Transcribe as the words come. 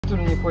что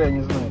ли, нихуя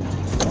не знаете?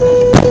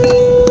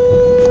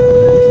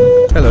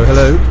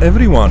 Hello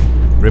everyone.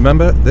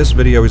 Remember, this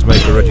video is made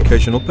for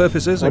educational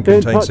purposes and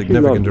contains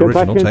significant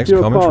original text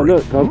commentary.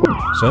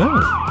 So,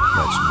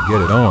 let's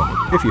get it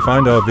on. If you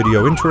find our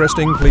video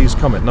interesting, please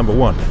comment number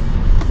 1.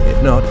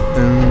 If not,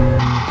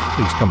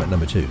 please comment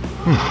number 2.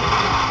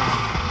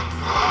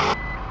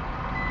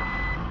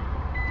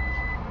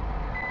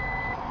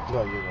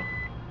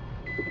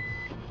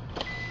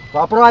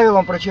 По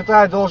правилам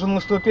прочитай, должен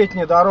уступить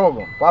мне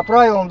дорогу. По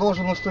правилам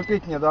должен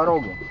уступить мне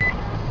дорогу.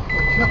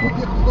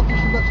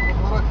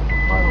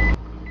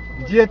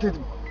 Где ты?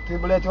 Ты,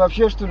 блядь,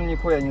 вообще что ли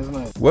нихуя не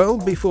знаешь? Well,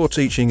 before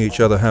teaching each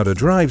other how to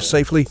drive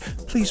safely,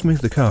 please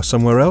move the car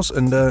somewhere else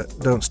and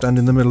don't stand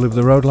in the middle of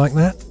the road like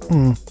that.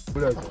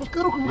 Блядь,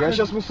 я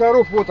сейчас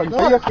мусоров, вот они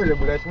поехали,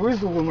 блядь,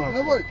 вызову нас.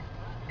 Давай.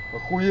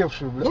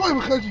 Охуевший, блядь. Давай,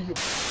 выходи.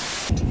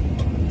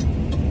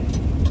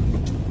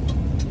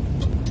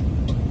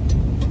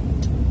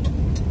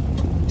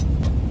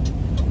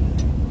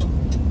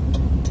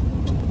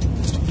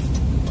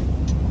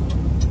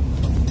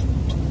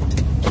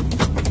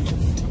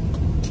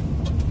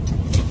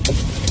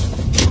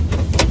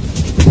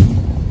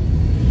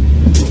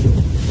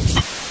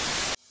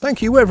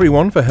 Thank you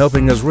everyone for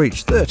helping us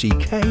reach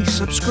 30k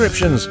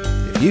subscriptions.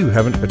 If you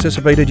haven't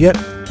participated yet,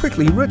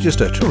 quickly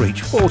register to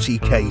reach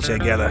 40k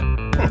together.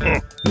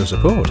 Your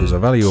support is a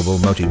valuable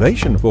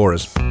motivation for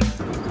us.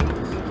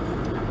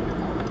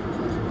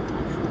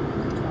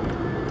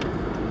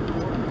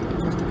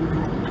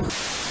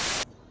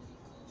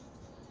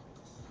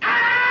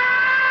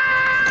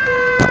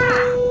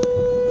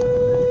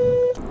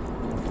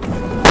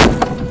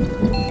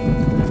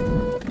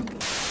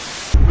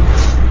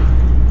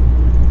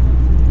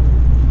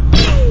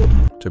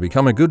 To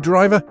become a good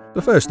driver,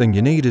 the first thing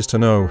you need is to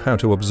know how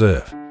to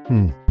observe.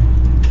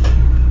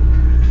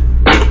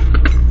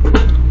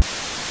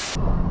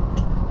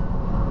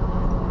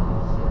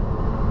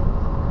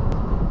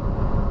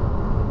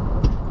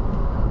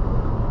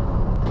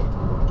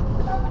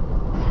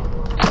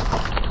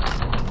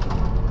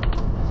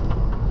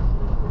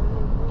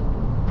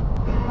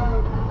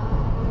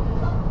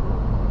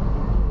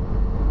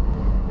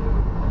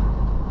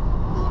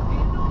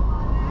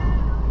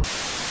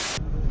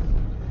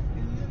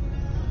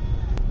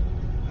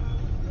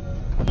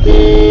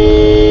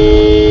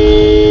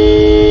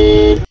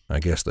 I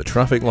guess the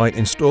traffic light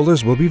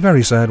installers will be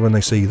very sad when they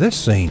see this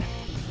scene.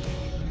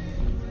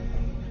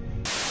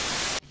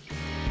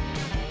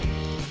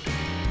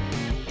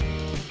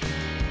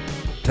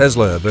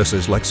 Tesla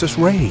versus Lexus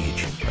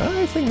Rage.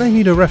 I think they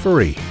need a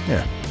referee.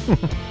 Yeah.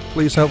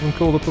 Please help them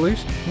call the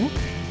police.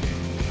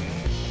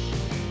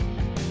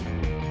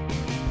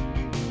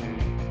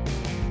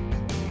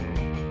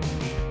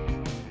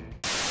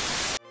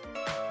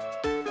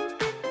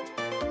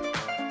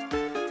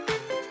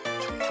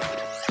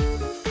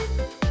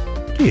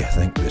 Do you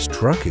think this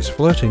truck is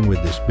flirting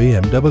with this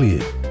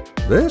BMW?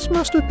 This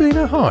must have been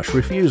a harsh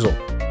refusal.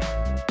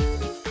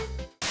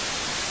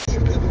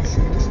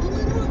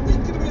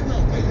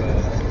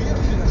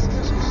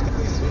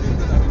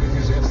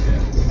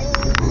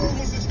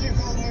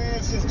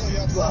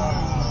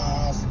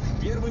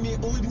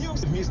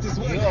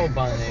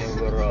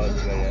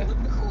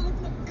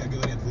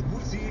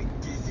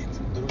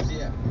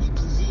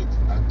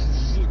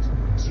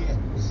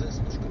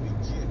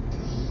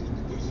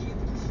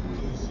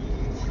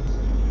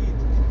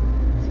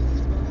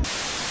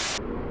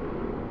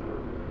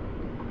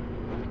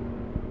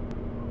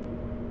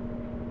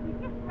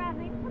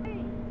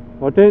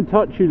 I didn't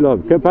touch you,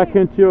 love. Get back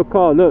into your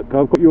car. Look,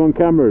 I've got you on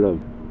camera,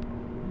 love.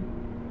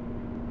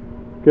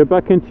 Get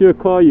back into your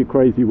car, you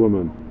crazy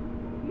woman.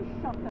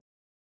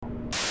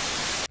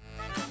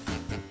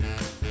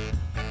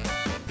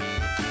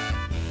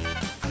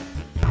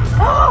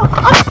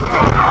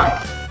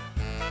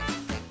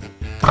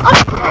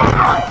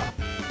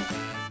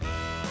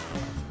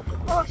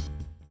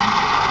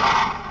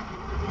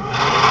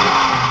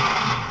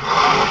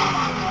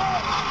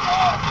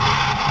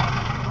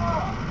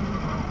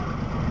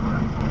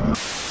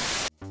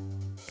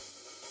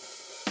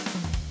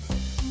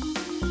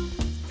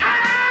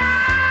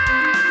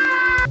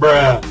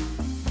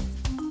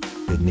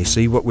 Didn't he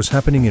see what was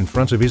happening in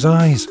front of his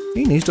eyes?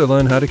 He needs to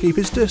learn how to keep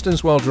his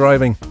distance while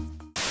driving.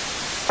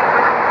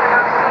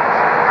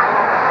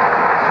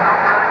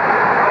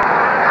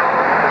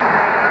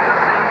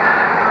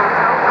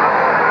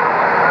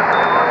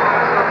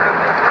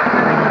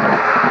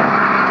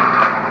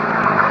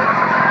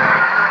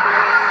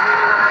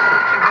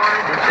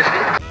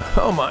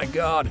 Oh my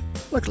god!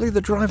 Luckily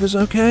the driver's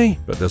okay.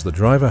 But does the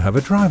driver have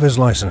a driver's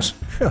license?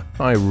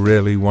 I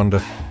really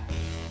wonder.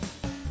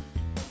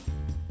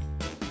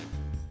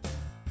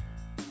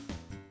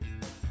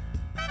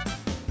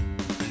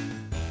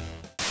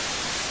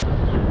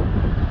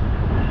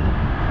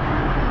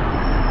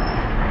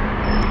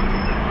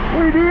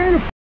 What are you doing, you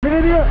f***ing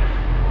idiot?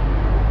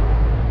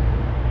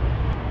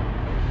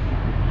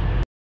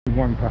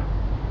 Wanker.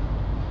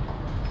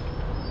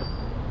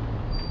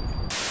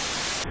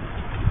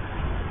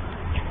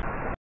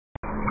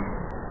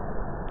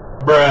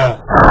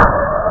 Bruh.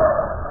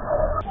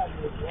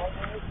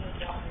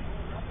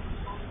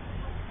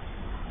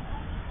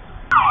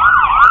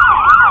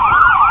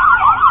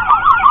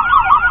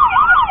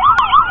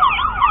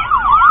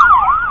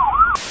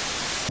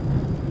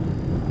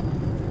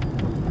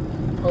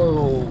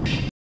 Oh.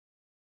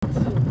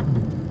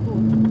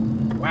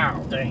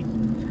 Wow, dang.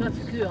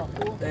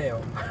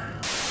 Damn.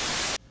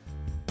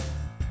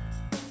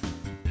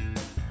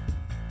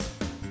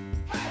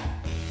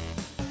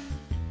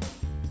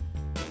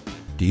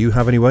 Do you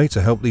have any way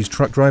to help these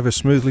truck drivers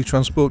smoothly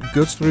transport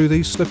goods through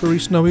these slippery,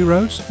 snowy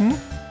roads?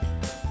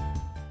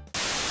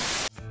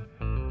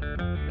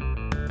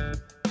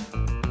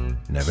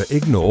 Never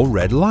ignore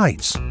red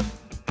lights.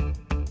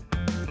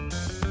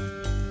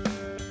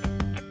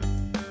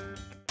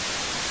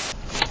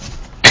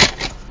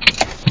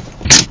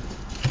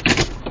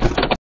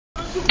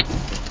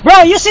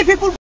 Bro, you see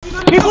people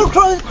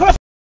cross.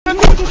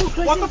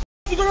 What the f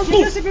you gonna do?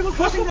 You see people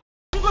crossing. What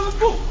you gonna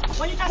do?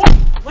 Why you touching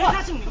me? Why you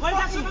touching me? Why you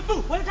touching me?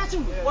 Why you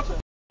touching me? What the f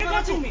you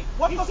touching me?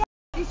 What the f?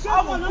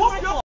 I will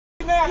whoop your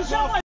f***ing ass. It's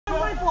not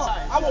my fault.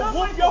 I will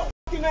whoop your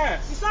f***ing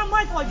ass. It's not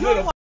my fault. You're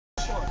a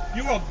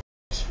You a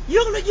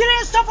You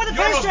didn't stop for the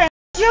pedestrian.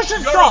 You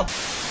should stop.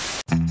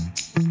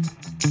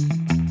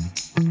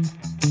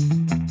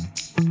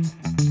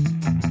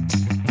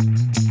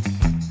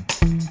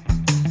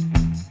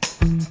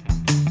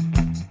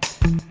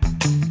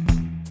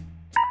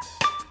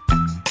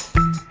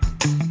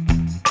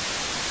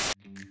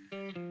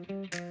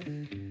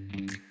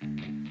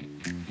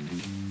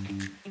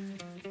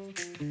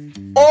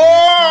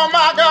 Oh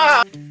my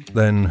God!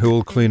 Then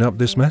who'll clean up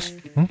this mess?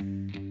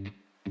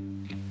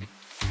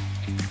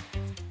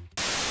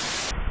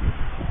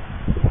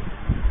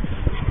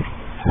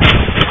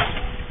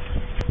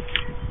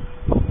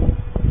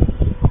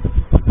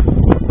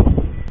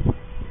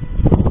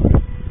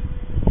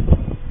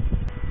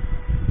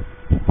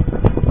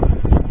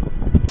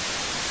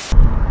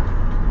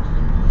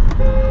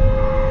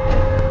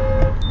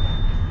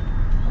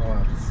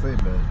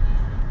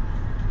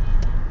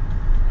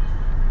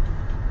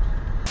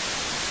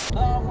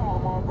 Love for all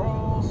my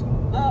bros,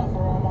 love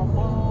for all my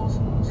foes,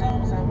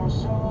 songs at my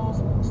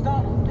shows,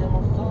 started in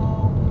my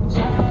flow,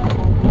 shines my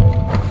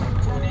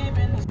goals, too deep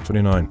in the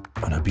 29.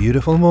 On a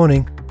beautiful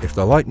morning, if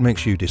the light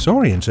makes you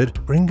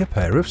disoriented, bring a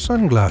pair of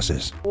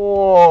sunglasses.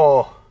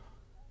 Oh.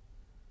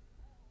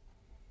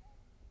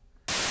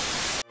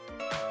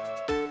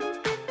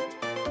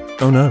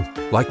 Oh no,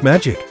 like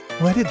magic.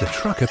 Where did the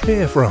truck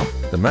appear from?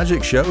 The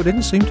magic show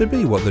didn't seem to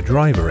be what the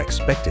driver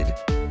expected.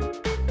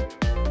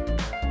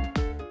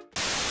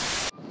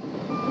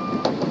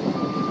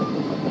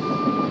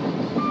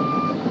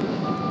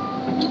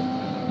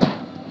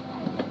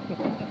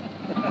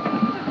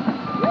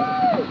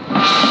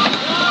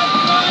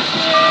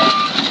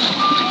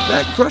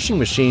 That crushing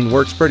machine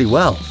works pretty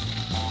well.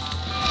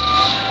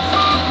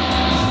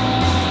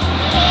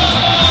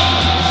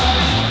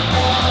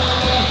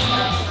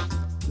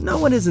 No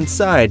one is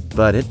inside,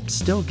 but it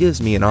still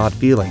gives me an odd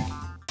feeling.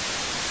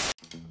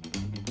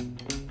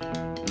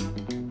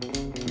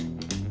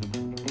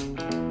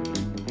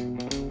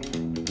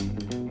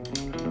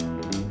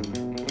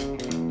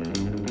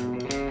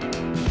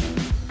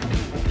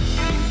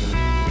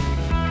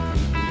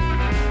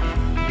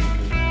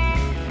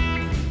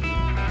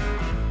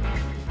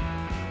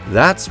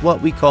 That's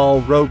what we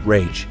call road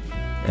rage,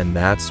 and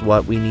that's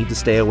what we need to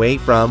stay away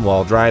from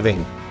while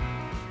driving.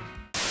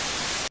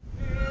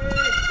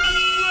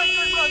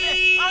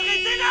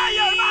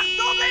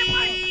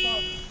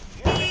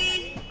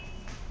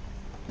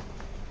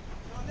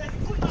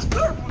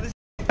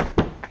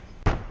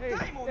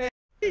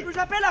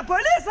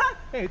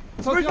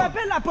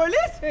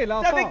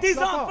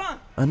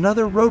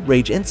 Another road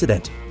rage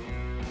incident.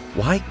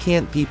 Why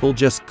can't people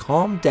just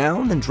calm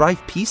down and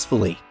drive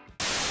peacefully?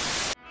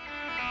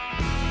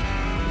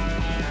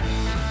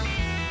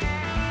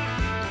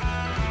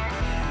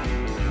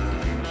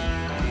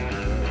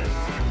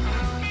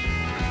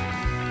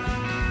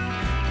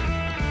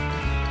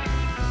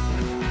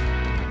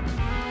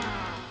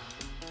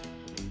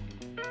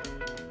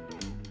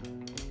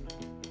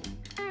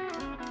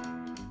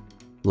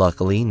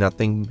 Luckily,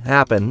 nothing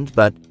happened,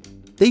 but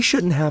they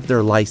shouldn't have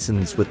their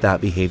license with that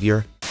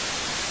behavior.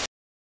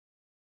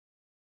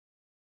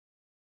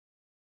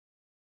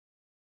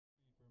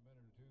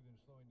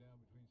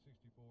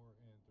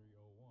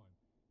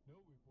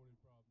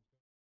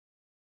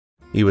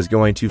 He was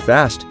going too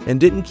fast and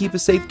didn't keep a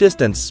safe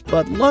distance,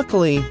 but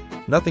luckily,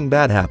 nothing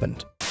bad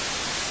happened.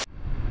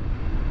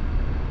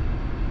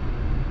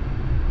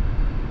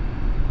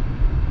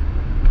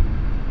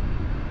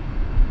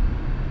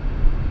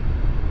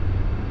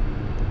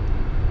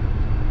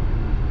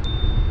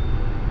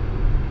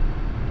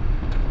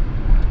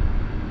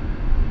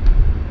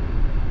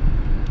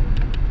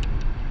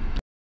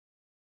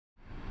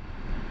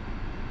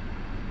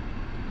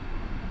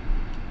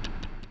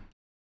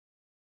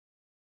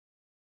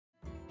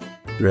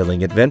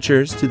 Thrilling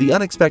adventures to the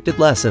unexpected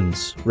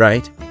lessons,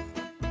 right?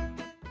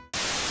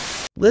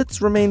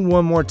 Let's remain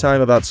one more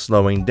time about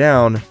slowing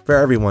down for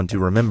everyone to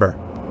remember.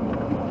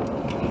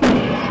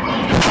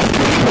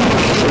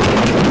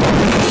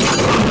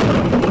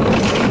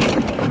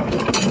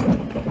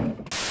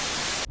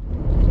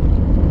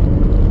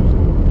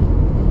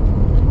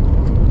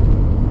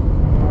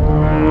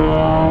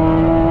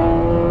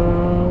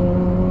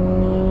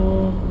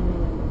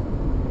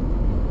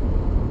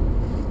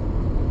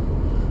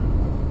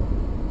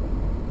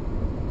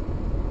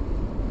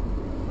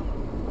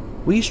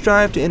 we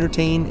strive to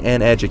entertain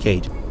and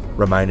educate,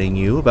 reminding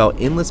you about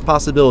endless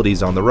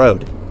possibilities on the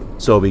road.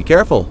 So be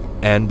careful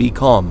and be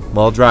calm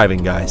while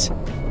driving, guys.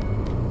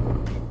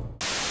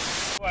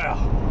 Wow.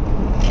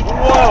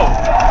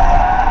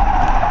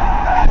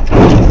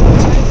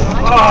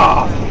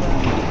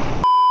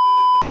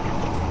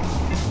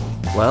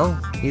 Whoa! Well,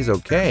 he's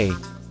okay,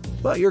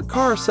 but your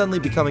car suddenly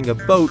becoming a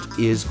boat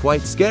is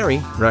quite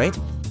scary, right?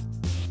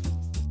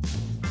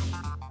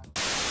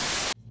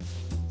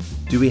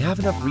 Do we have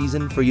enough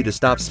reason for you to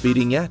stop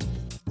speeding yet?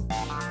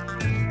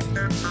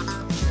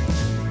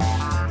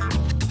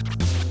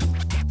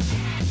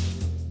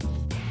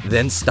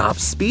 Then stop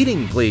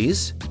speeding,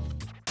 please.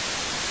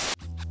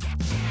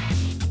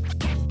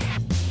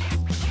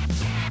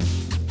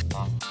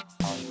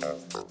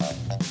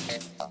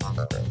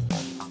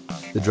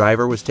 The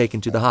driver was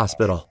taken to the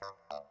hospital.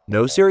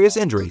 No serious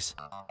injuries.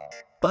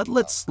 But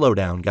let's slow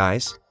down,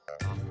 guys.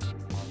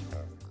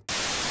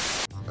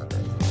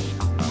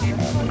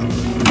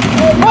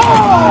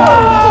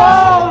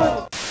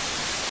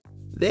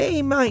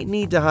 They might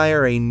need to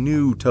hire a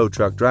new tow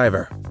truck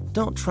driver.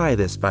 Don't try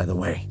this, by the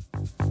way.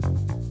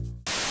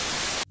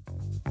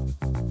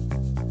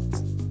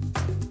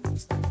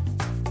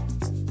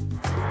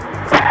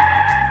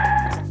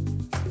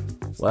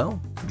 Well,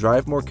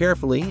 drive more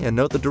carefully and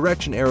note the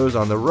direction arrows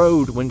on the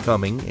road when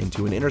coming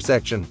into an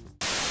intersection.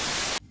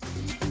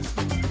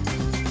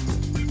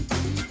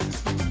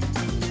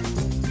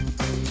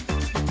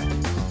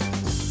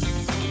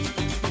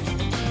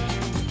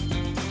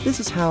 This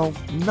is how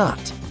not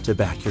to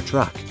back your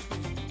truck.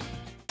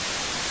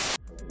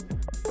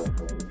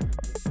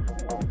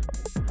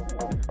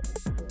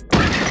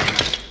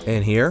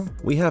 And here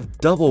we have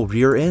double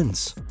rear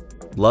ends.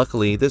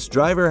 Luckily, this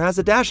driver has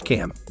a dash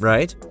cam,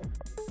 right?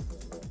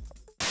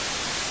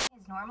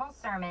 His normal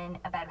sermon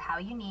about how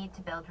you need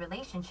to build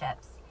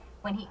relationships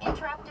when he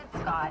interrupted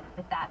Scott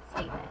with that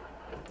statement.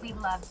 We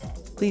loved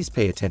it. Please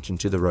pay attention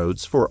to the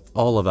roads for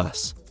all of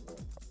us.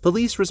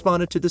 Police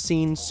responded to the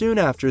scene soon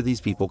after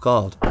these people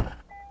called. 911,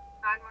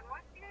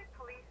 you need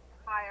police,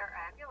 fire,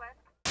 ambulance.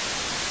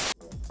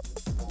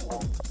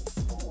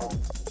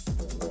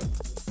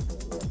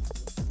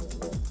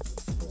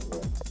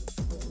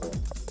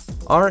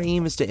 Our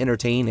aim is to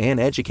entertain and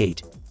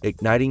educate,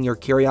 igniting your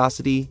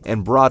curiosity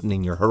and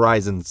broadening your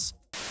horizons.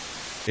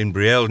 In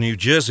Brielle, New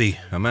Jersey,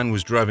 a man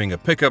was driving a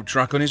pickup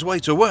truck on his way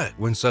to work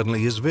when suddenly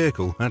his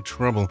vehicle had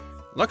trouble.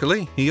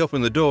 Luckily, he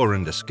opened the door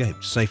and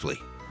escaped safely.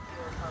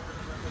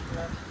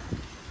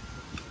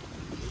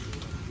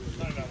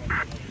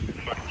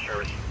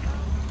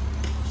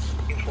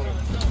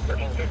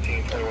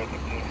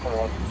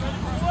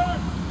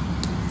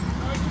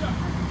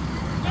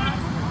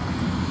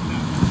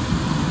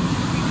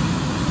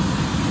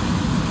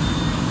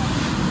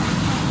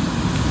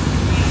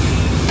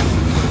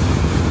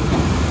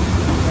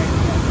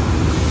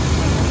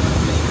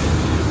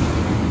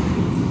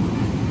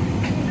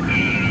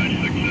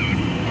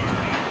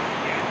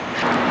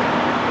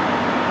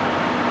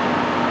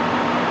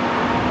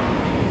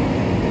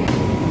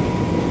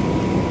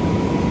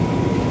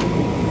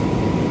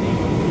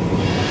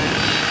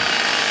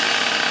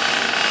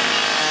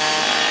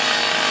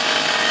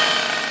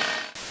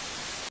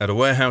 At a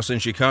warehouse in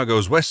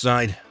Chicago's West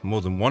Side,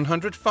 more than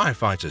 100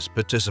 firefighters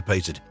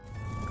participated.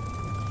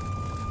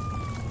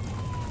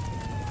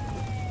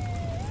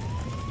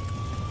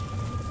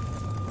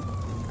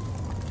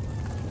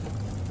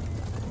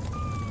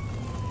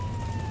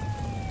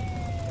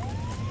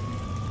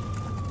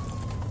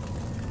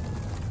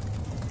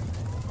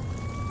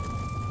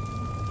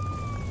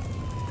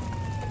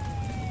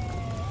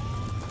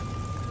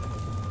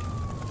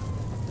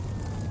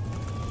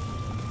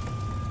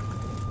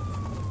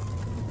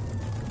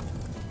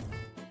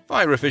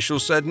 Fire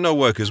officials said no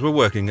workers were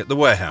working at the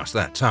warehouse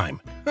that time.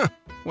 Huh,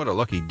 what a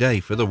lucky day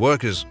for the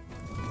workers.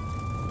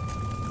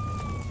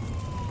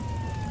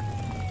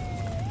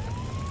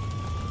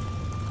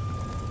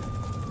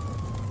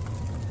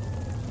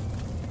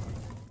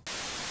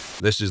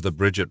 This is the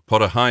bridge at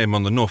Potter Heigham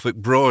on the Norfolk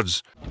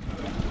Broads.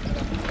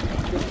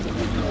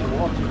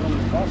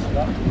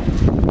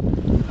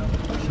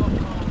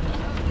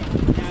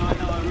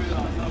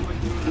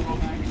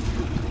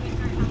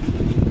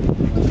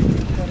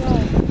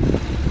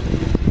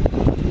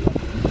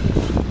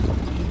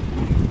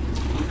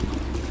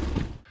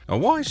 A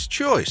wise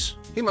choice.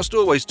 He must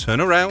always turn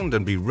around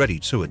and be ready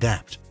to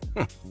adapt.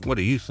 What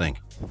do you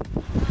think?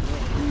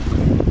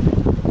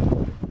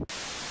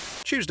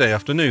 Tuesday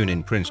afternoon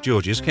in Prince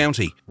George's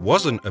County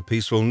wasn't a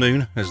peaceful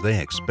noon as they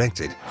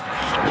expected.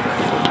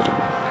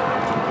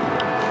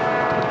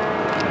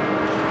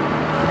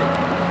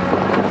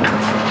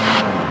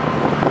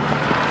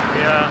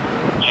 Yeah,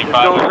 it's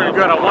going pretty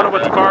good. I wonder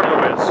what the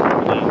cargo is.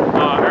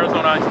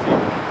 Arizona iced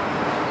tea.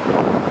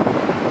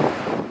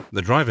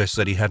 The driver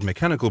said he had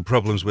mechanical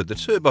problems with the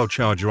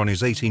turbocharger on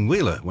his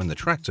 18-wheeler when the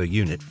tractor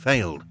unit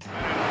failed.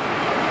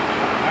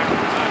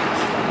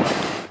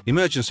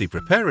 Emergency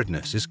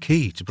preparedness is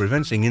key to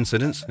preventing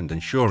incidents and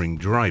ensuring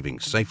driving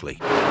safely.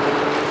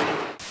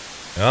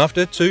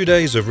 After 2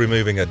 days of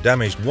removing a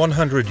damaged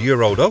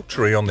 100-year-old oak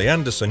tree on the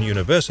Anderson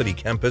University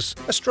campus,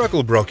 a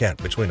struggle broke out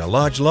between a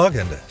large log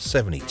and a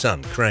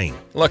 70-ton crane.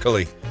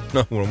 Luckily,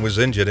 no one was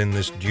injured in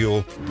this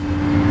duel.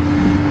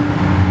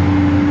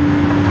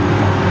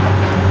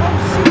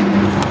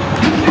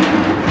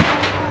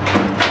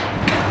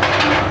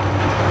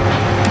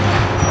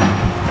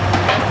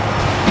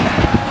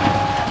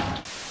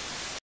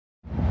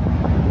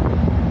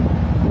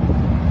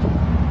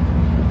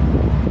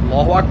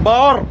 Allahu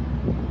Akbar!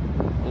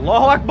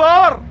 Allahu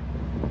Akbar!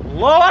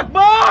 Allahu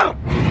Akbar!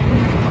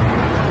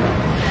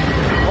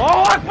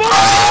 Allahu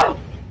Akbar!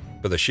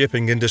 For the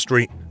shipping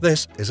industry,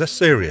 this is a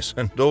serious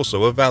and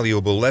also a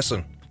valuable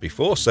lesson.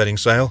 Before setting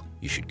sail,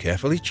 you should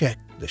carefully check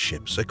the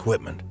ship's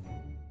equipment.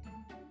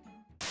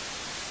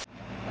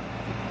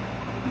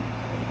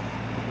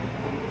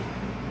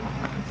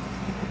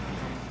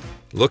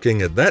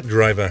 Looking at that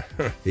driver,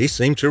 he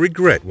seemed to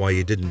regret why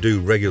he didn't do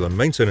regular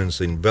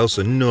maintenance in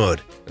Velsen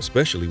Nord,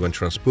 especially when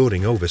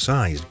transporting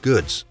oversized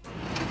goods.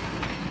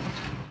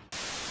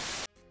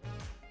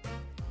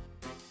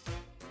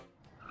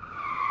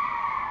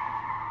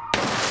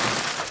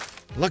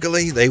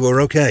 Luckily, they were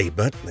okay,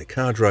 but the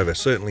car driver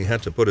certainly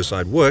had to put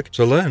aside work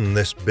to learn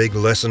this big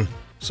lesson,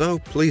 so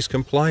please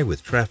comply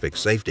with traffic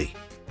safety.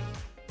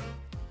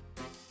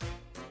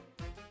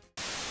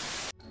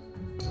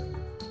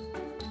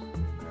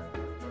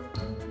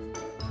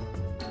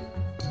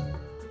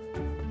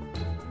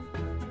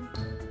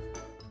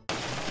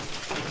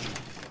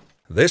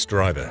 This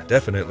driver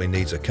definitely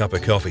needs a cup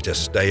of coffee to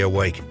stay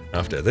awake.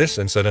 After this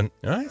incident,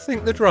 I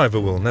think the driver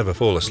will never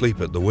fall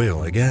asleep at the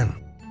wheel again.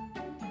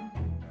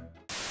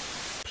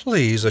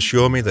 Please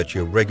assure me that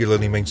you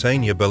regularly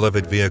maintain your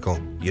beloved vehicle.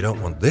 You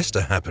don't want this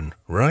to happen,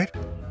 right?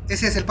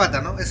 Ese es el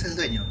pata, ¿no? Es el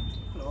dueño.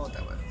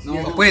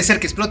 No, o puede ser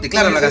que explote,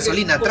 claro, la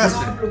gasolina atrás.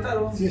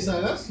 Si es a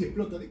gas, si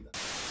explota ahorita.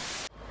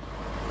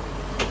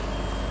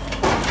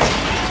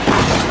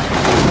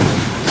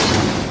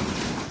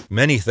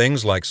 Many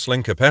things like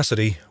sling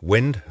capacity,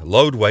 wind,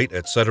 load weight,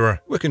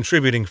 etc. were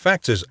contributing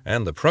factors,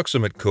 and the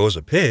proximate cause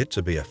appeared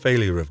to be a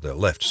failure of the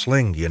left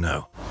sling, you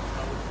know.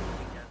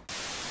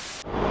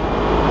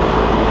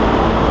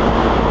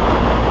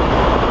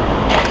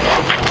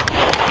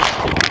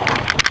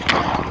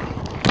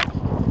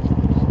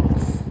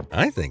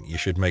 I think you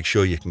should make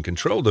sure you can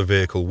control the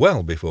vehicle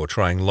well before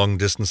trying long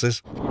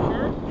distances.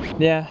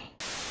 Yeah.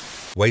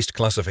 Waste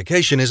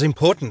classification is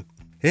important.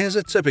 Here's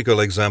a typical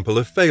example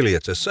of failure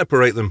to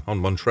separate them on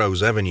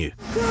Montrose Avenue.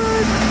 Good. Oh,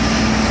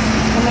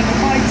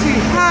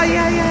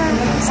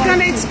 yeah. It's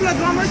gonna explode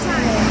one more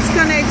time. It's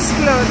gonna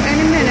explode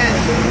any minute.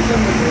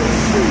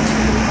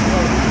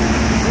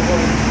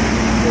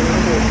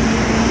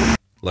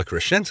 La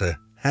Crescenta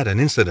had an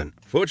incident.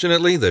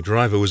 Fortunately, the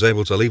driver was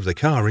able to leave the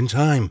car in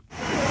time.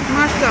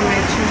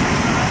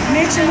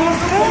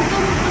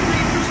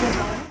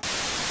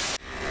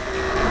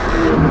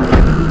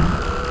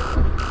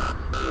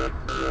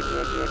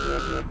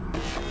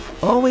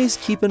 Always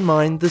keep in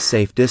mind the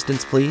safe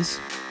distance, please.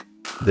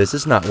 This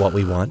is not what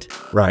we want,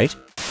 right?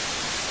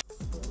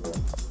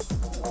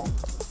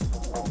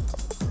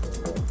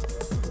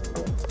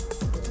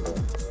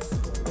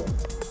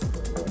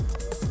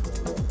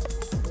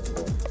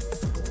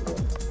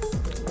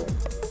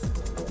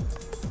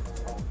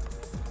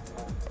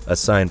 A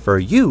sign for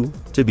you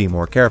to be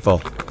more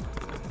careful.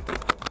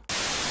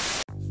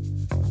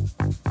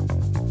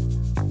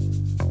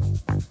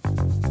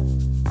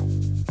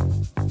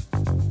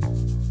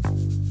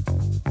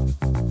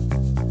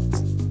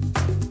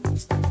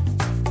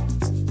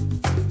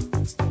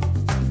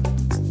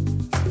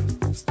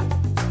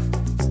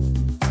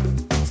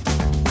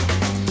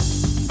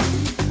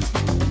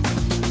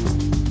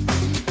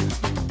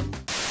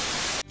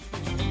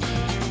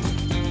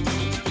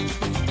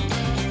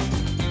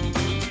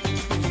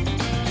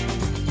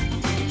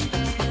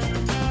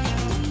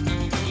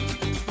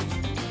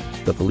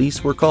 The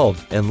police were called,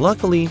 and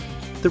luckily,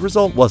 the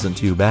result wasn't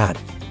too bad.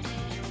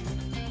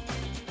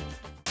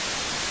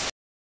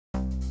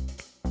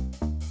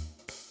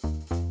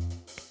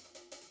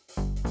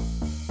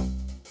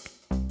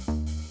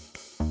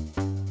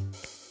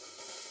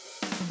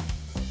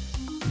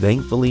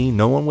 Thankfully,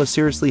 no one was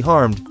seriously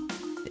harmed,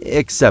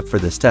 except for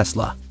this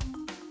Tesla.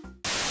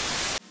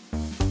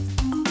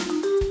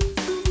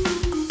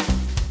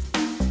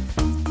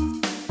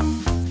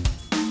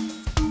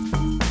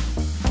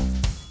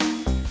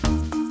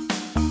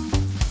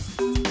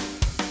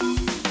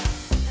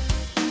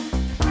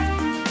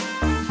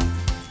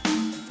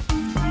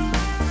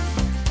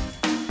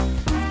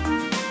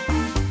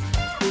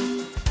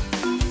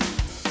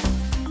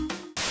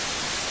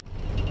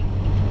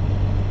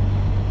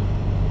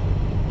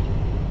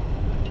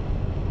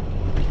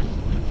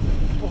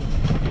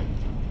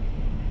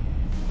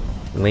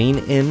 Lane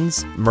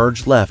ends,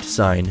 merge left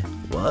sign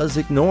was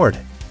ignored,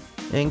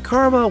 and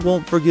karma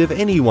won't forgive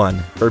anyone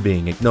for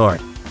being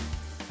ignored.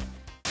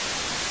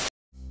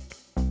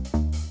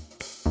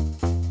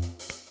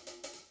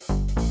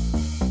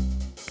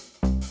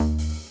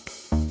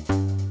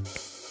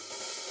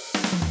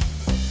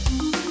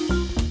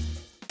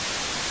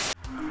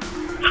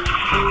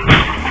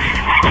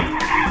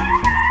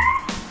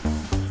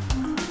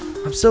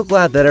 so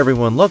glad that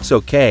everyone looks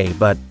okay,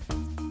 but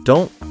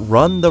don't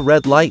run the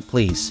red light,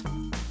 please.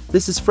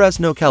 This is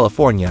Fresno,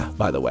 California,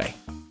 by the way.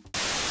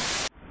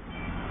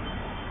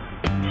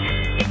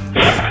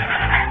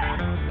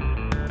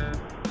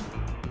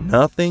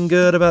 Nothing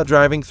good about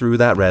driving through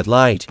that red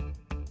light.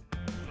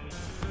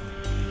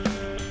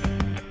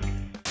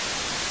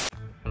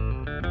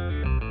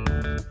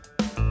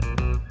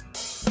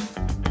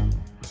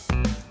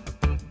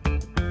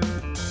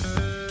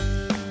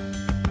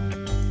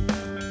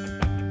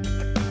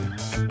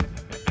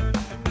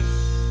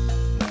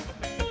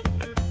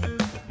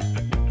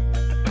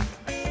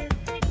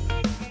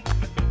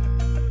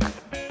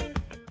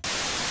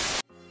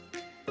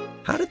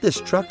 How did this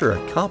trucker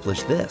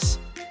accomplish this?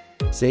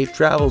 Safe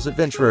travels,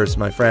 adventurers,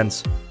 my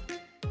friends.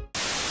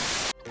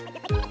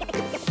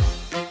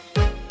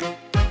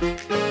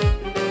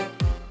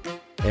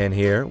 And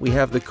here we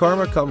have the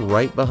karma come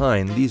right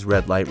behind these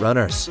red light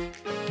runners. And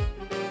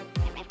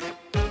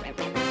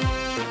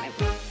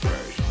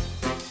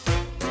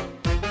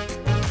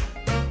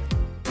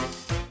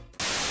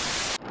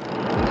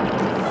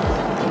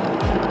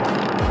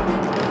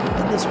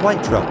this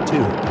white truck,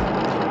 too.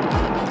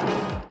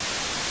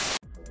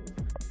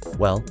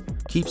 Well,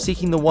 keep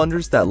seeking the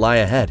wonders that lie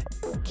ahead.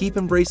 Keep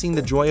embracing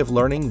the joy of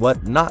learning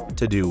what not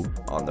to do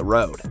on the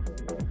road.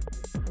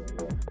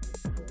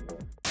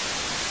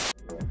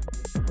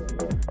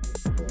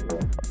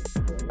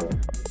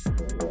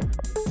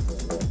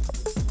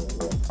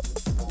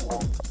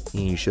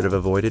 You should have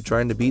avoided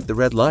trying to beat the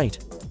red light.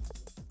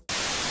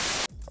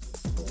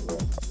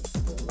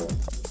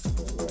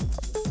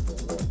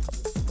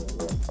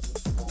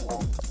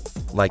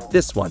 Like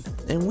this one,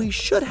 and we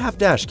should have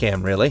dash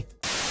cam, really.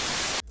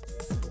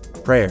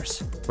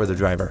 Prayers for the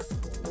driver.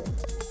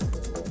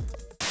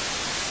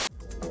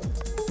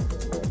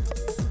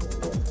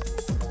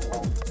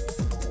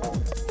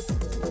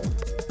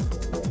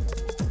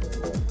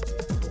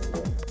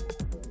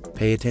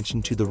 Pay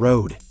attention to the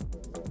road,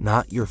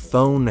 not your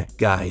phone,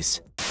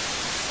 guys.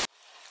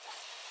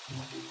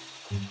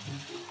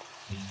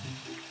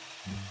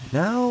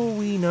 Now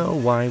we know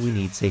why we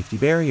need safety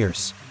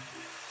barriers.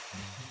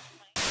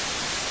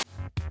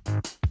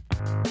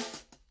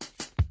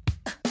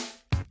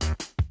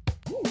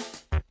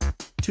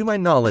 To my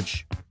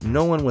knowledge,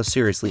 no one was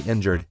seriously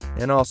injured,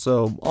 and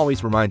also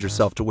always remind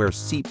yourself to wear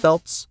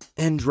seatbelts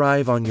and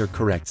drive on your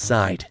correct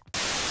side.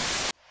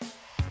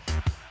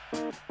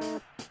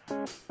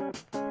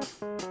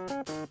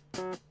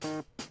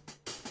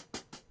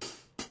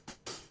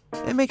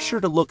 And make sure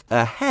to look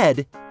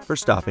ahead for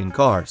stopping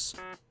cars.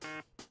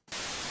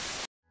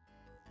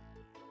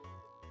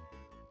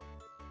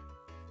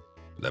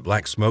 The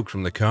black smoke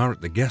from the car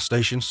at the gas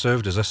station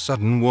served as a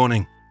sudden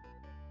warning.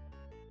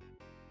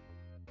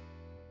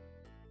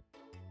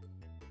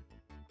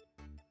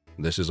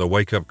 This is a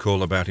wake-up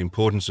call about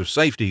importance of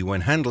safety when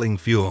handling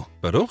fuel,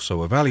 but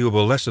also a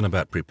valuable lesson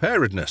about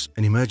preparedness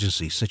in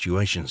emergency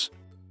situations.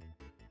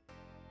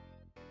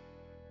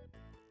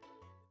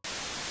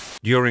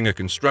 During a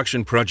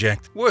construction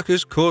project,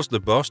 workers caused the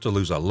boss to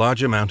lose a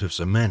large amount of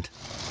cement.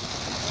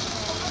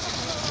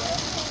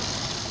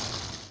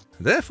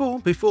 Therefore,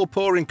 before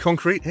pouring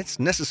concrete, it's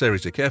necessary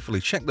to carefully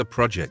check the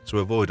project to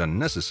avoid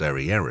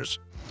unnecessary errors.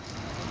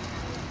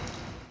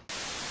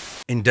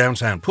 In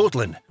downtown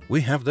Portland,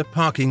 we have the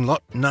parking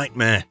lot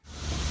nightmare.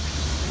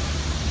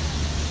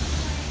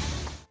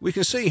 We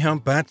can see how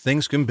bad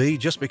things can be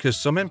just because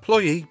some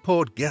employee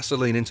poured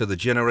gasoline into the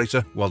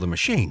generator while the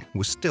machine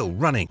was still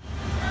running.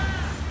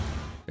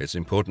 It's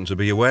important to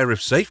be aware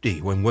of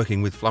safety when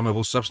working with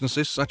flammable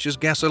substances such as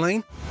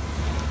gasoline.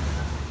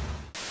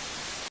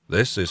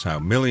 This is how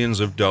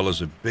millions of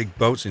dollars of big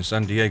boats in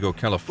San Diego,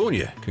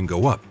 California can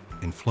go up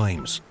in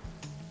flames.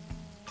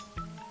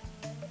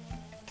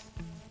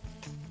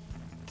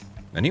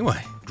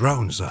 Anyway,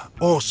 drones are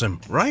awesome,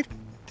 right?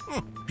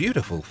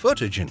 Beautiful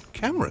footage and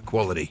camera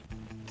quality.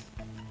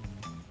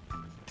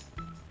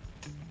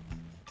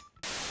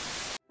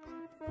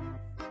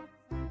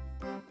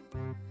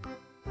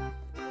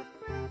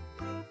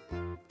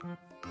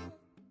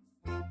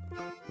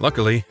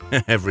 Luckily,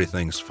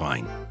 everything's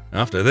fine.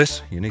 After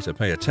this, you need to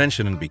pay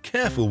attention and be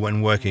careful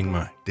when working,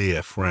 my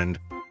dear friend.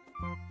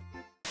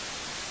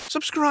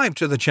 Subscribe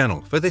to the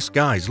channel for this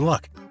guy's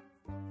luck.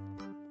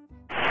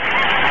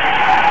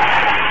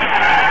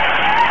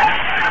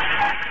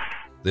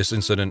 This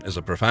incident is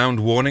a profound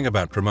warning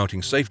about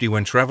promoting safety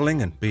when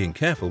traveling and being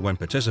careful when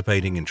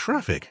participating in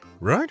traffic,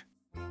 right?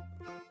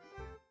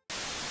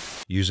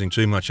 Using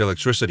too much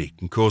electricity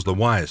can cause the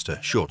wires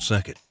to short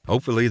circuit.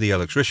 Hopefully the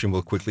electrician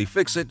will quickly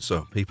fix it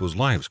so people's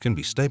lives can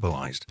be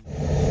stabilized.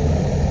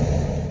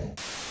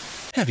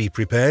 Have you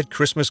prepared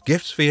Christmas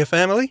gifts for your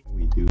family?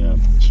 We do that.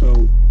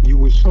 So you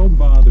were so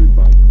bothered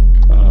by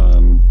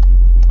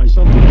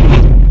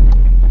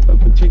something,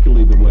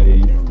 particularly the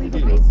way.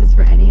 Legal basis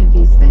for any of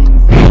these things.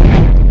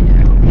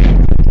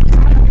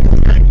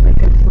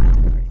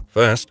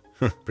 First,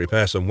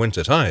 prepare some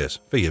winter tires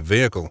for your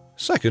vehicle.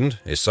 Second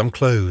is some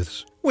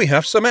clothes. We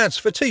have some ads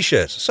for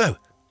t-shirts, so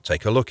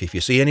take a look if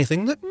you see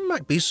anything that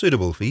might be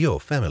suitable for your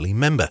family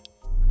member.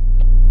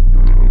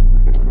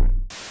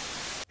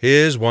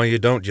 Here's why you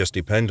don't just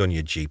depend on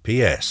your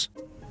GPS.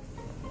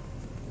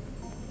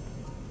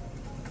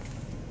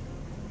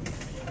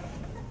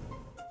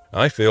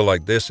 I feel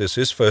like this is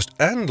his first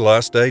and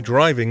last day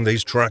driving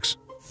these trucks.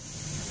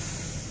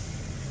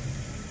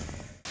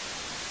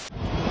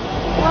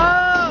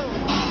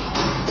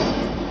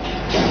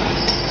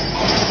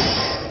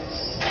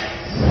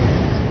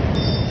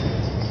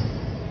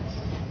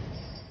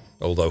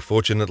 Although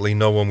fortunately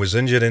no one was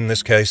injured in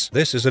this case,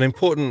 this is an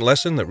important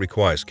lesson that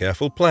requires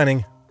careful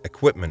planning,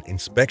 equipment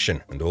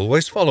inspection, and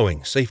always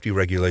following safety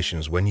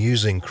regulations when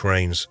using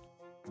cranes.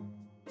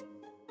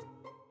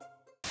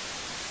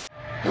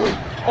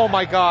 Oh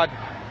my god.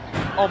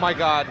 Oh my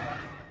god.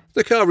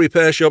 The car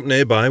repair shop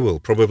nearby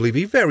will probably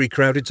be very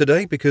crowded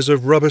today because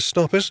of rubber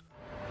stoppers.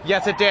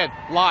 Yes, it did.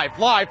 Live.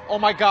 Oh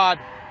my god.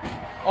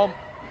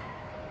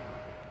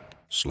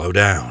 Slow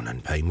down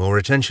and pay more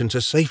attention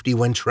to safety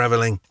when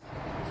traveling.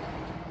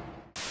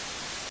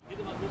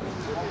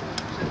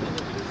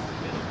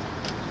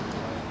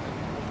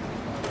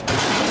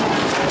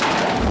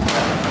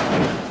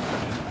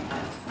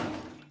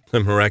 The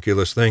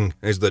miraculous thing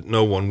is that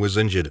no one was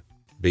injured.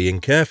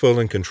 Being careful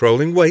and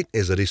controlling weight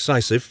is a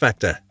decisive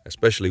factor,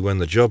 especially when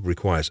the job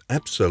requires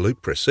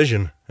absolute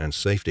precision and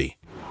safety.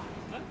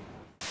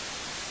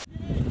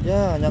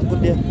 Ya,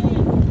 nyangkut dia.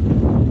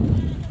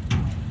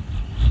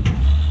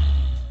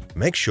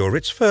 Make sure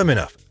it's firm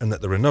enough and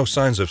that there are no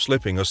signs of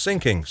slipping or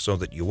sinking so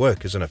that your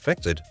work isn't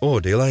affected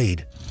or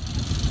delayed.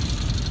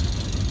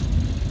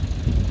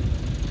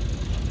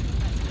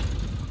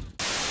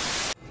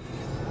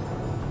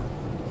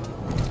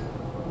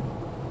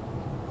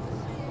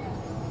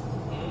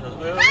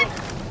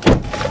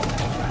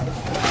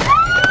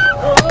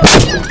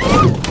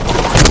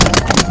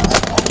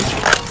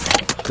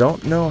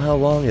 Don't know how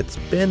long it's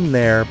been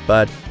there,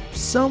 but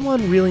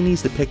someone really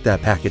needs to pick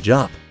that package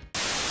up.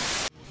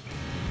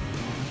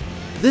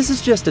 This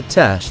is just a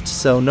test,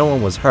 so no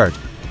one was hurt,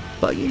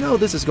 but you know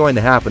this is going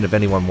to happen if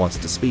anyone wants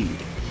to speed.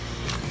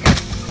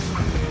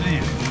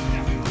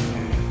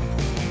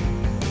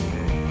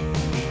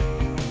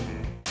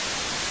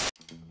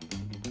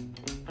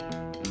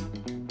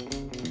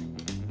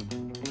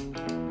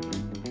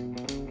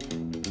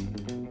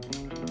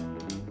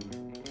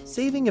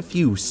 Saving a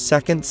few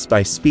seconds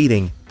by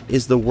speeding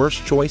is the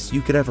worst choice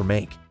you could ever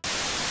make.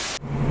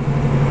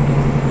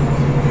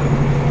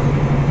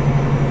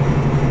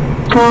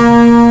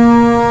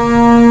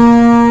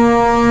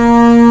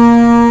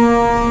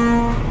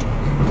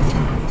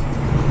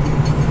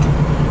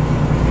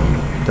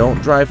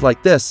 Don't drive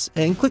like this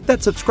and click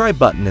that subscribe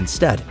button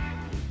instead.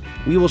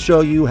 We will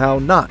show you how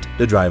not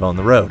to drive on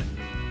the road.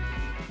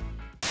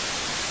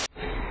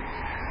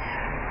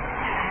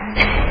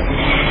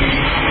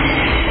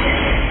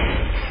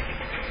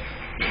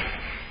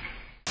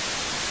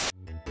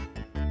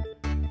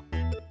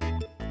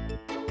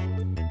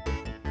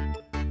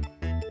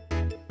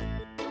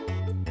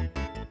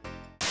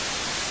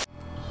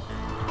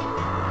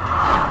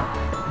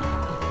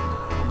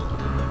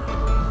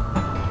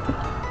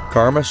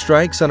 Karma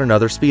strikes on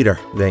another speeder.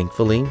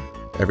 Thankfully,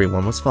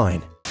 everyone was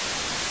fine.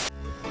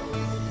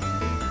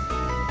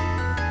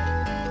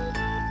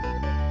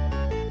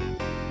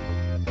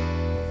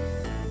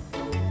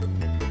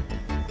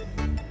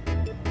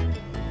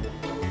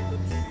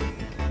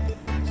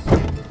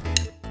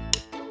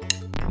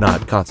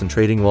 Not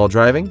concentrating while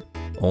driving?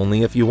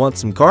 Only if you want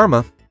some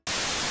karma.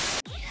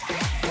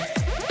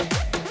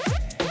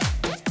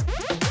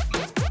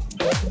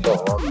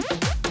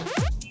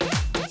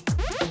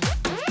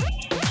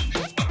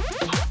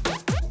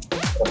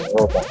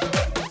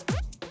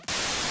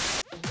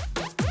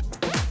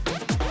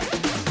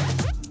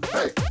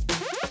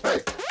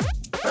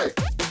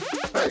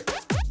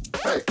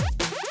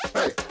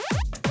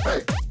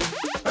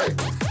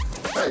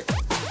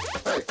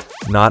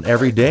 Not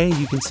every day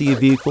you can see a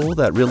vehicle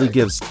that really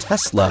gives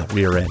Tesla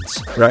rear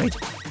ends, right?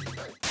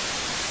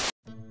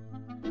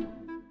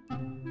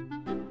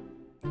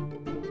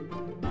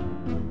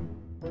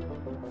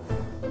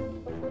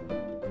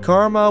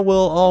 Karma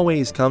will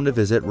always come to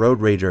visit road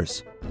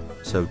ragers,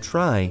 so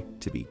try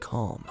to be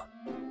calm.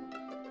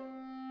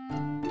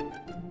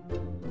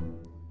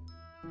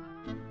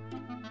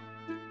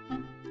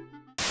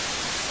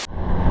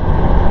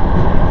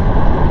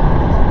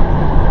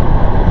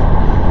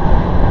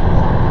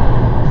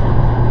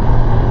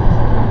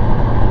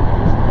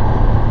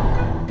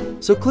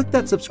 So click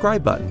that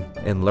subscribe button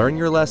and learn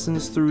your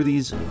lessons through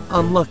these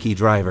unlucky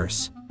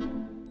drivers.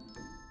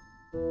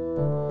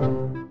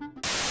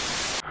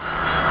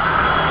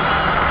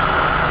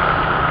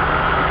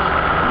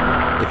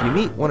 If you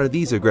meet one of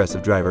these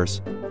aggressive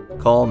drivers,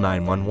 call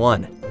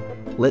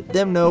 911. Let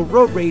them know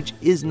road rage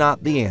is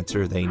not the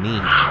answer they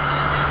need. Oh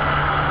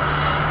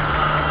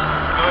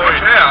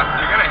yeah,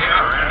 you're gonna hit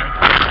it.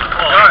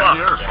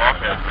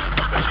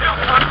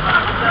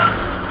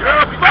 You're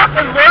a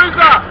fucking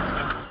loser!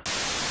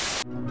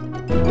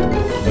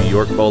 New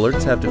York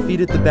Bollards have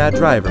defeated the bad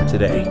driver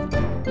today.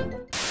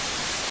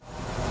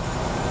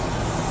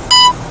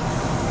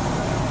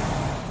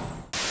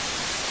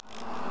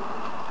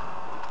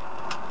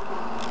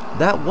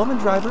 That woman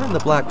driver in the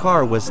black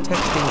car was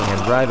texting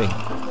and driving.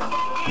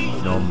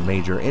 No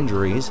major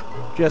injuries,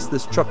 just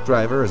this truck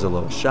driver is a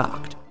little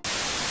shocked.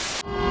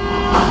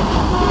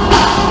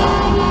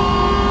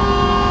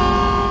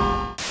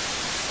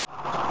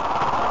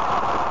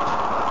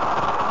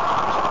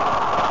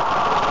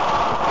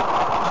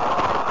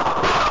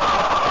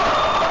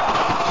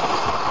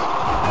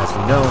 As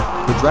we know,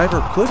 the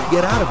driver could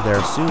get out of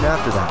there soon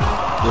after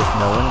that, with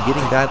no one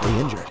getting badly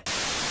injured.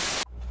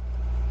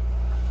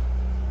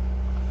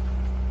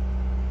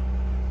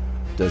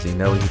 Does he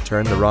know he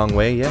turned the wrong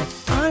way yet?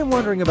 I'm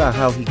wondering about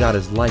how he got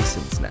his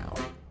license now.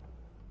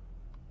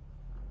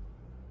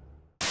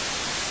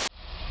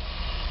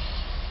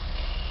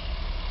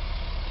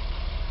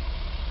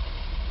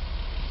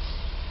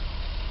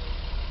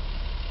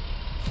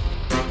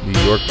 New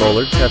York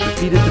Bollards have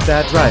defeated the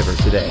bad driver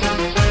today.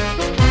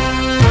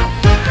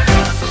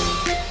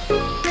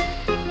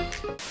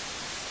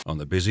 On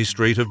the busy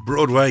street of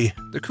Broadway,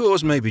 the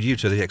cause may be due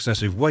to the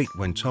excessive weight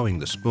when towing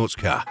the sports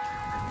car.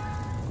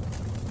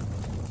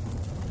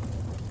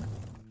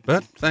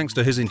 But thanks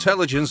to his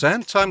intelligence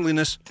and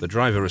timeliness, the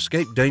driver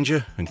escaped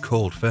danger and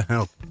called for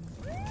help.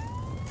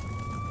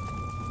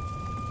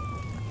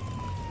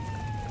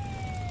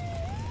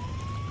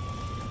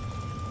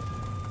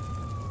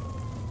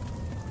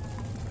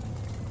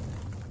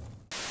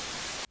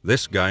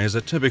 This guy is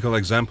a typical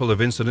example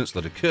of incidents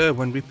that occur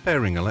when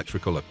repairing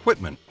electrical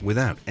equipment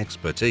without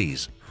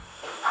expertise.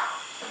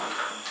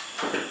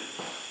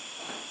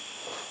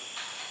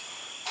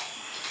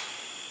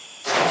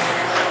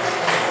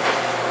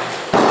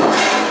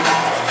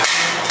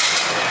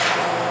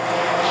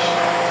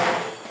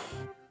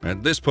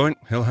 At this point,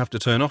 he'll have to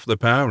turn off the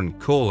power and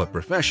call a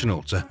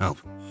professional to help.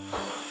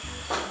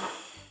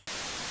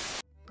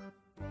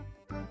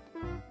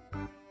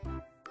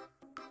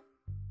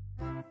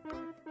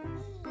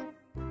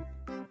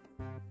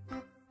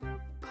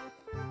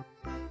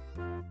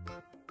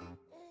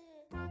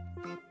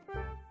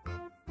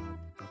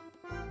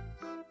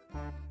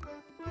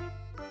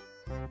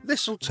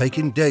 This'll take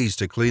him days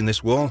to clean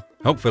this wall.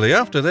 Hopefully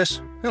after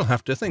this, he'll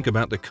have to think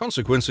about the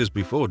consequences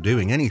before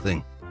doing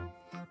anything.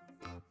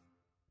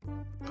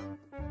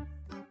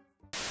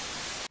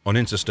 On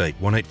Interstate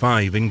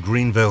 185 in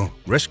Greenville,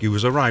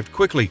 rescuers arrived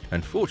quickly,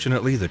 and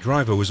fortunately the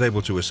driver was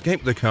able to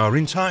escape the car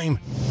in time.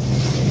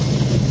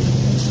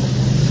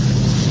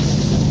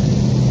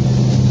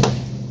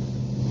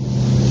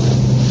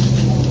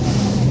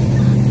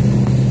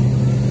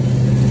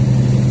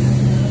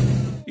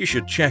 You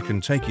should check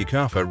and take your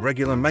car for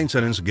regular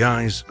maintenance,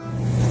 guys.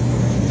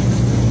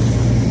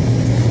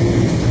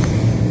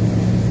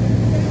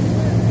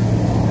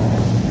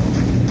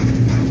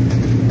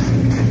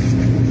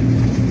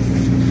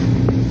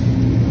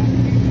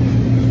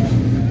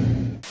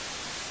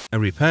 A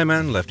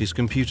repairman left his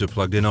computer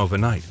plugged in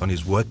overnight on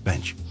his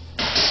workbench.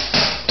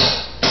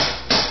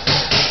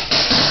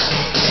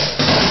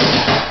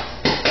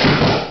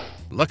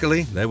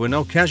 Luckily, there were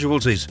no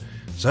casualties,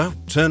 so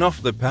turn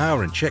off the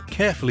power and check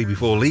carefully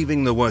before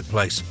leaving the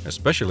workplace,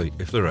 especially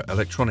if there are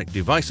electronic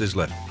devices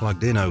left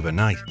plugged in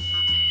overnight.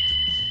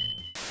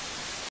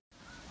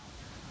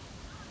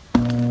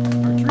 Our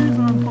tree's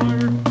on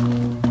fire.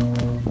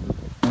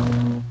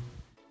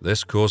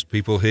 This caused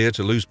people here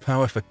to lose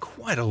power for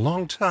quite a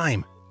long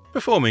time.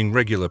 Performing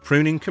regular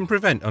pruning can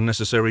prevent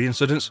unnecessary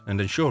incidents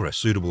and ensure a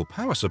suitable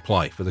power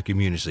supply for the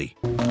community.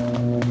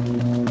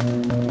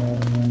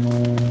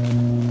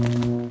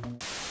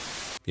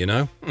 You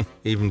know,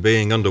 even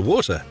being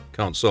underwater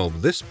can't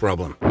solve this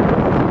problem.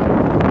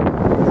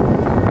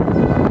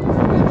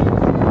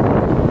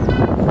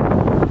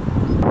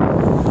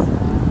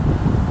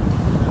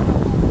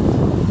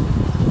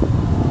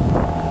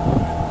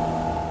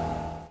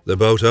 The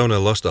boat owner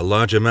lost a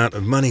large amount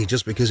of money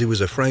just because he was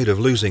afraid of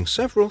losing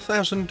several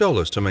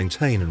 $1,000s to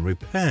maintain and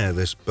repair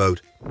this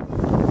boat.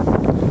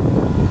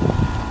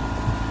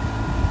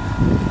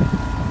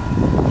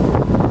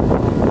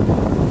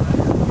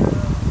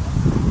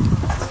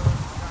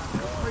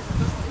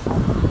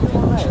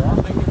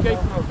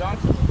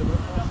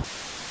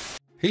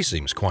 He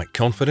seems quite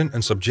confident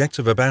and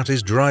subjective about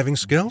his driving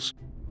skills.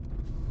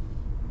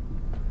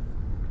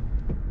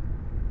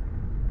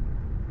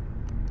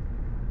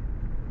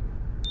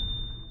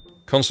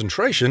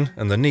 Concentration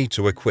and the need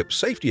to equip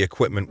safety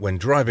equipment when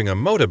driving a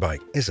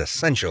motorbike is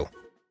essential.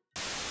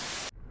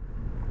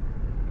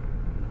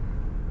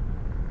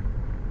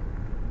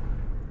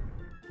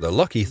 The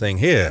lucky thing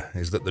here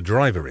is that the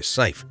driver is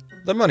safe.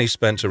 The money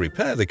spent to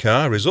repair the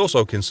car is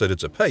also considered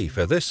to pay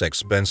for this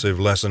expensive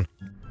lesson.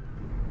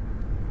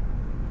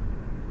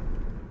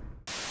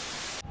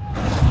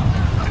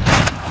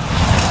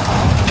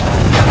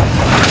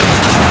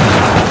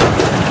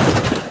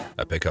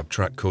 A pickup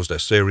truck caused a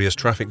serious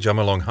traffic jam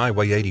along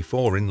Highway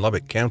 84 in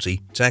Lubbock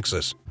County,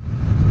 Texas.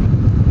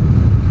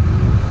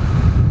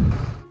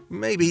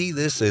 Maybe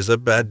this is a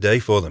bad day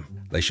for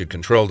them. They should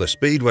control their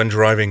speed when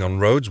driving on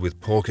roads with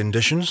poor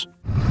conditions.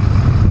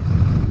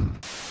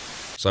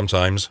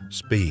 Sometimes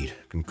speed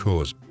can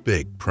cause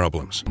big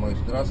problems.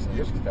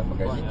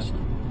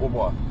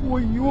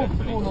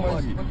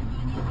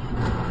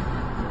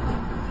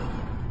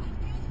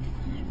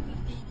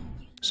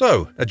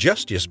 So,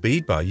 adjust your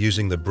speed by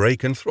using the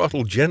brake and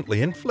throttle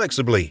gently and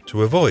flexibly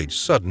to avoid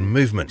sudden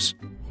movements.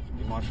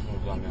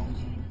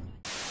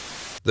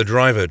 The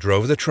driver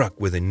drove the truck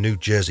within New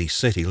Jersey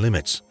city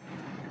limits.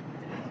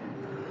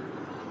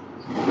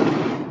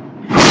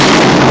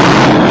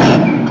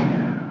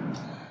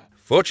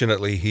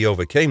 Fortunately, he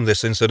overcame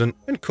this incident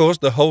and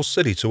caused the whole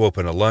city to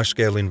open a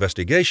large-scale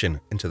investigation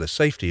into the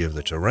safety of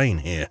the terrain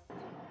here.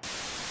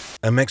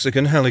 A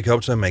Mexican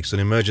helicopter makes an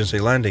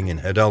emergency landing in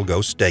Hidalgo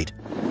State.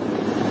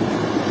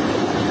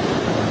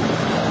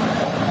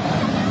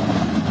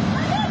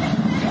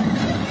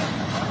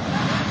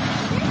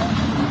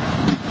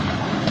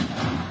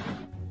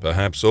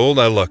 Perhaps all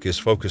their luck is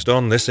focused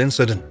on this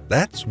incident.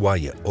 That's why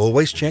you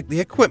always check the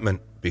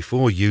equipment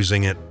before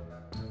using it.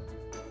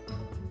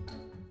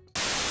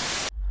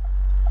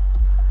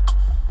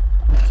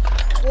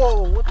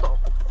 Whoa, what the?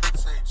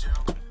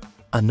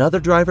 Another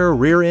driver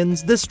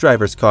rear-ends this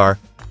driver's car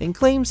and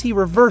claims he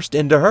reversed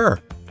into her.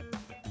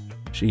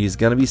 She's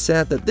gonna be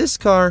sad that this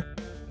car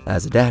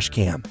has a dash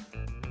cam.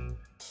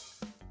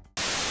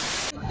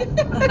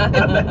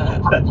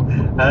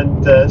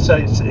 And so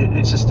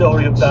it's a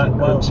story about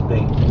wild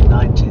speed in the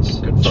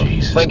 90s. Good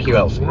Jesus. Thank you,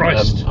 Alfie.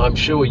 I'm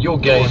sure your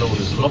game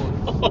orders.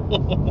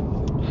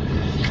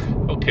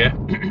 Okay.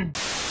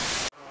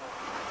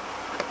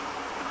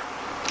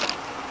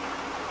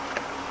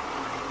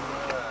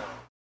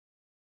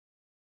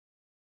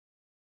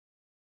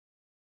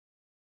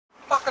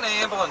 Fucking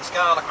ambulance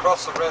going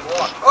across the red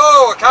light.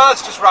 Oh, a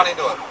car's just run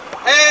into it.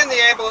 And the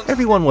ambulance.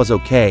 Everyone was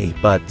okay,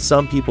 but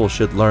some people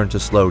should learn to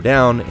slow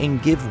down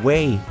and give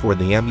way for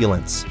the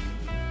ambulance.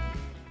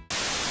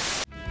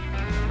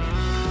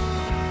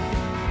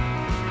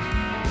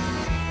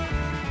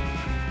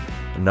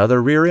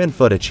 Another rear-end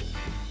footage.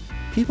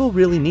 People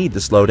really need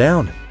to slow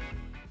down.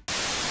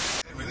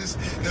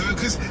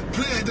 Because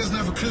Blair doesn't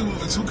have a clue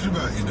what we're talking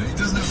about, you know. He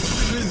doesn't have a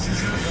clue.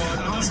 He's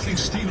asking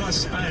Steve I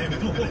Spam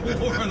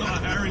or a lot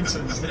of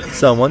Harringtons.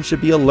 Someone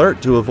should be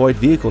alert to avoid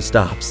vehicle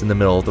stops in the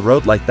middle of the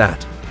road like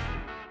that.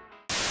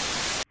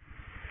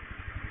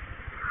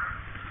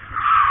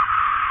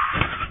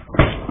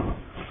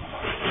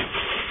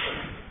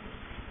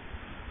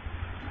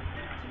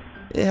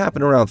 It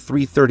happened around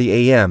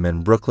 3:30 a.m.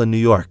 in Brooklyn, New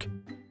York.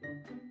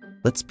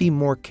 Let's be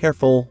more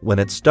careful when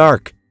it's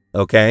dark,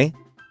 okay?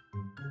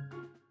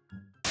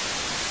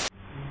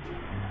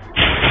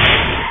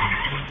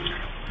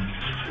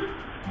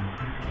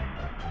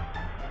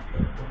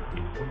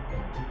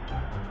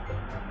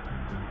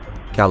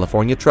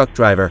 California truck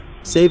driver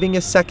saving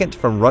a second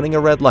from running a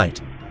red light,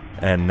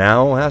 and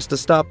now has to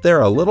stop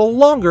there a little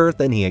longer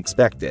than he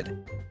expected.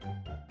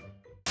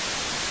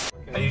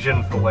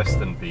 Asian for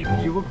Western people.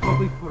 You were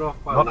probably put off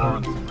by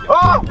Lawrence.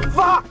 Oh,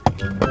 fuck!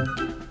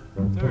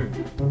 Dude,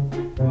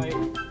 wait.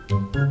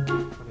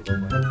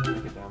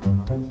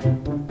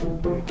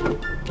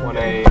 What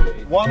is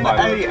it?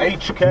 1A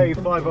HK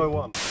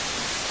 501.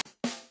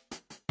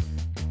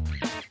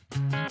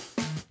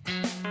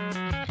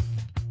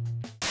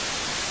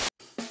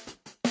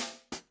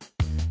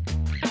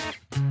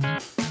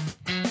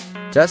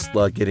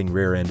 Tesla getting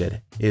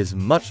rear-ended is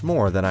much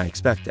more than I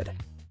expected.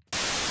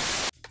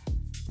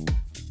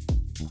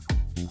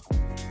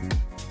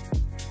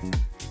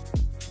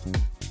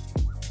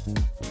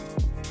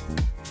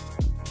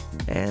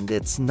 And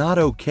it's not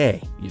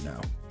okay, you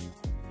know.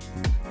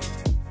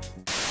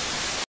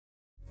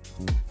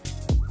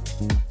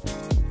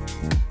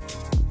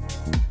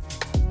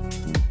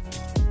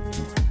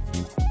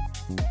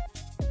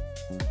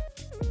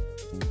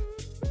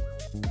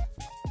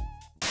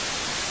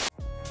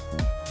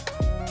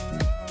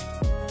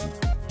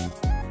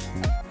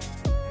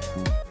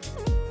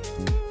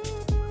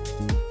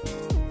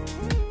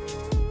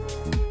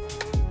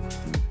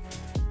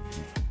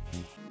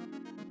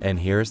 And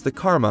here's the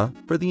karma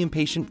for the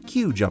impatient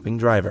queue-jumping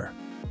driver.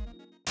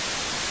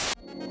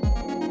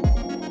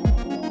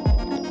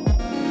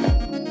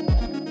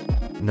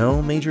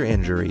 No major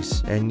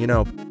injuries, and you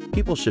know,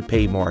 people should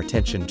pay more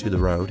attention to the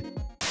road.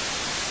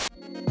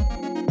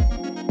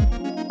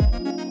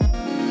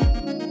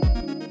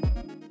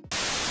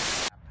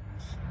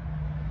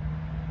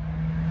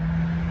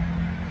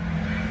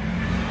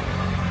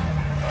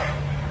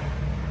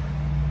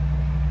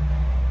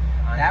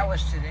 That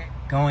was today.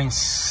 Going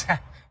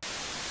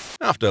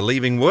After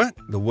leaving work,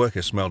 the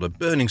worker smelled a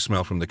burning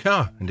smell from the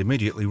car and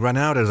immediately ran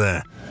out of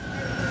there.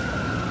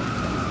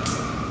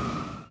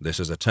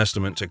 This is a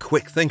testament to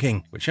quick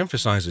thinking, which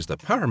emphasizes the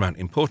paramount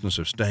importance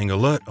of staying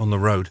alert on the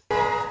road.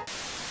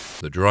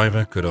 The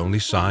driver could only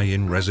sigh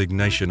in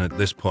resignation at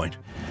this point.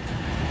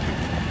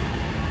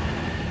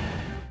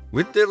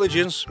 With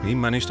diligence, he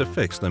managed to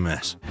fix the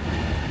mess.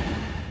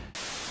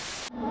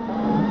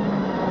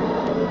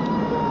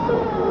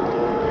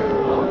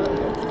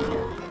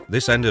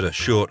 This ended a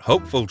short,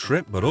 hopeful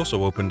trip, but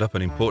also opened up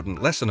an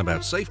important lesson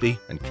about safety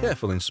and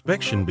careful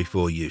inspection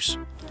before use.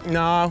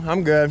 No,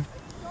 I'm good.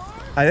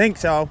 I think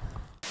so.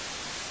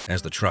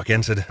 As the truck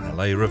entered, a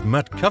layer of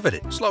mud covered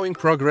it, slowing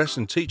progress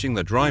and teaching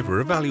the driver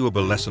a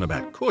valuable lesson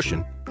about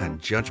caution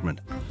and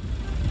judgment.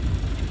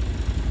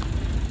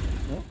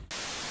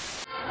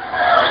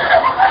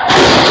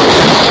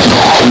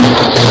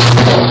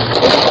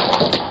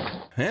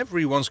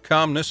 Everyone's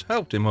calmness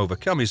helped him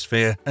overcome his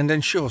fear and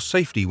ensure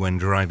safety when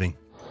driving.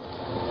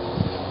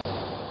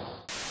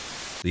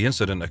 The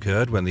incident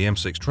occurred when the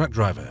M6 truck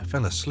driver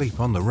fell asleep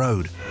on the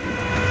road.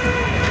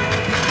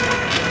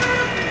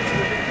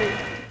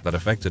 That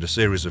affected a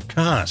series of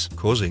cars,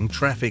 causing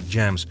traffic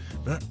jams,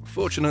 but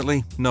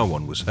fortunately no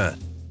one was hurt.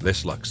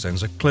 This luck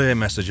sends a clear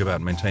message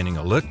about maintaining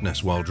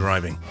alertness while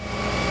driving.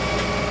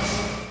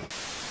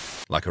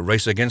 Like a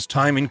race against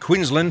time in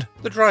Queensland,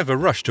 the driver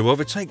rushed to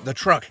overtake the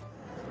truck.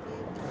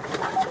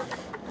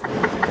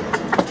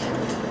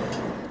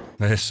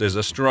 This is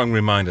a strong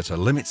reminder to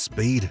limit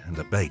speed and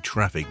obey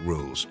traffic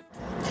rules.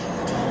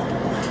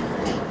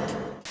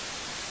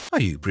 Are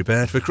you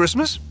prepared for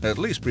Christmas? At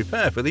least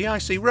prepare for the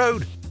icy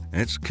road.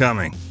 It's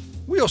coming.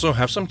 We also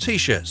have some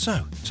t-shirts,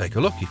 so take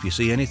a look if you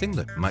see anything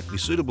that might be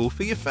suitable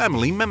for your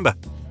family member.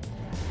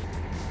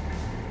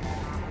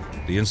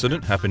 The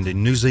incident happened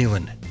in New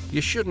Zealand.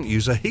 You shouldn't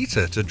use a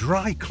heater to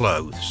dry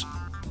clothes.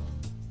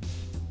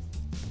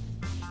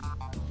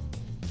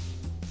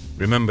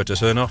 Remember to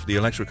turn off the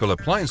electrical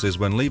appliances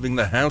when leaving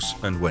the house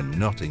and when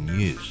not in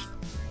use.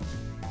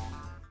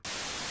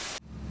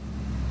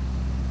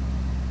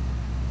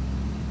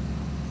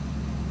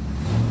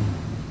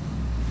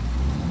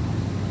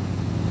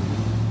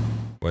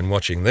 When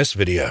watching this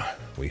video,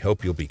 we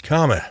hope you'll be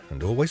calmer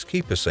and always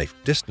keep a safe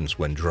distance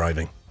when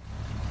driving.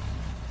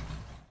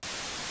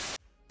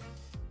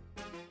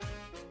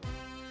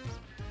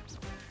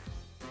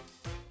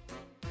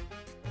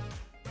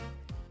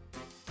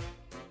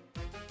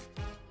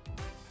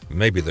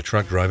 Maybe the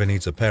truck driver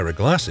needs a pair of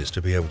glasses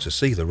to be able to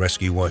see the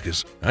rescue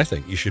workers. I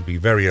think you should be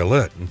very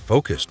alert and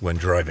focused when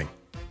driving.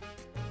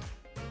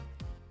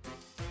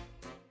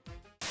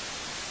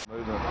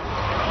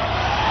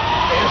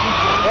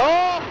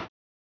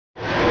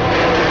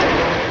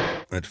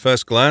 At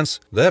first glance,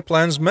 their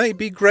plans may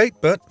be great,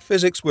 but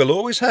physics will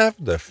always have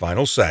the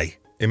final say.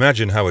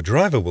 Imagine how a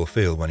driver will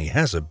feel when he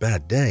has a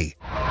bad day.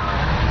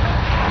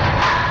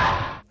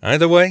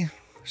 Either way,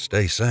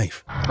 stay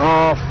safe.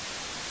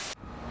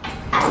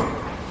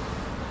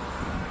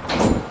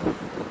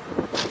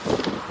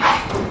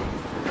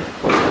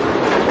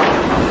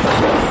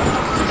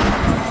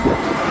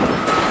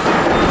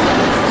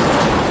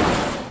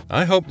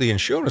 I hope the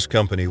insurance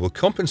company will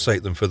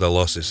compensate them for their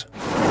losses.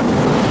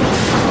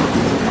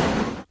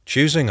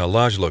 Choosing a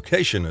large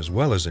location as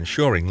well as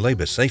ensuring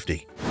labor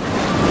safety.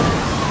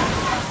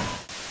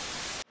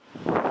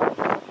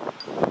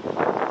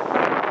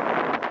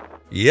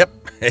 Yep,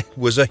 it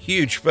was a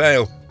huge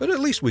fail, but at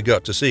least we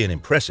got to see an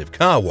impressive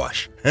car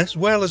wash, as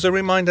well as a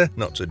reminder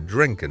not to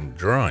drink and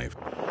drive.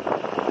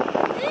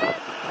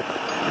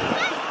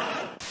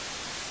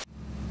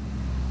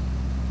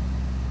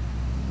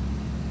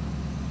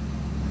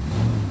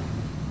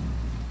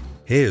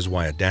 Here's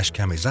why a dash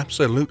cam is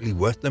absolutely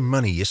worth the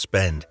money you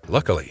spend.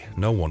 Luckily,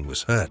 no one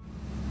was hurt.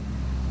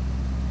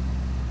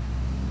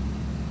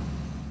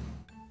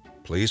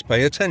 Please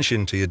pay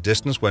attention to your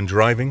distance when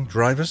driving,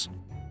 drivers.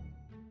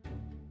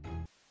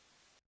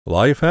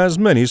 Life has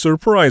many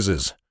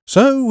surprises,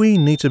 so we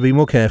need to be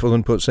more careful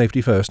and put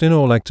safety first in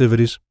all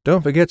activities.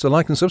 Don't forget to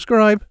like and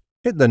subscribe.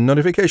 Hit the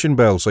notification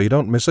bell so you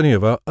don't miss any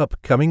of our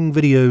upcoming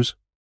videos.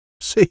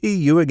 See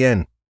you again.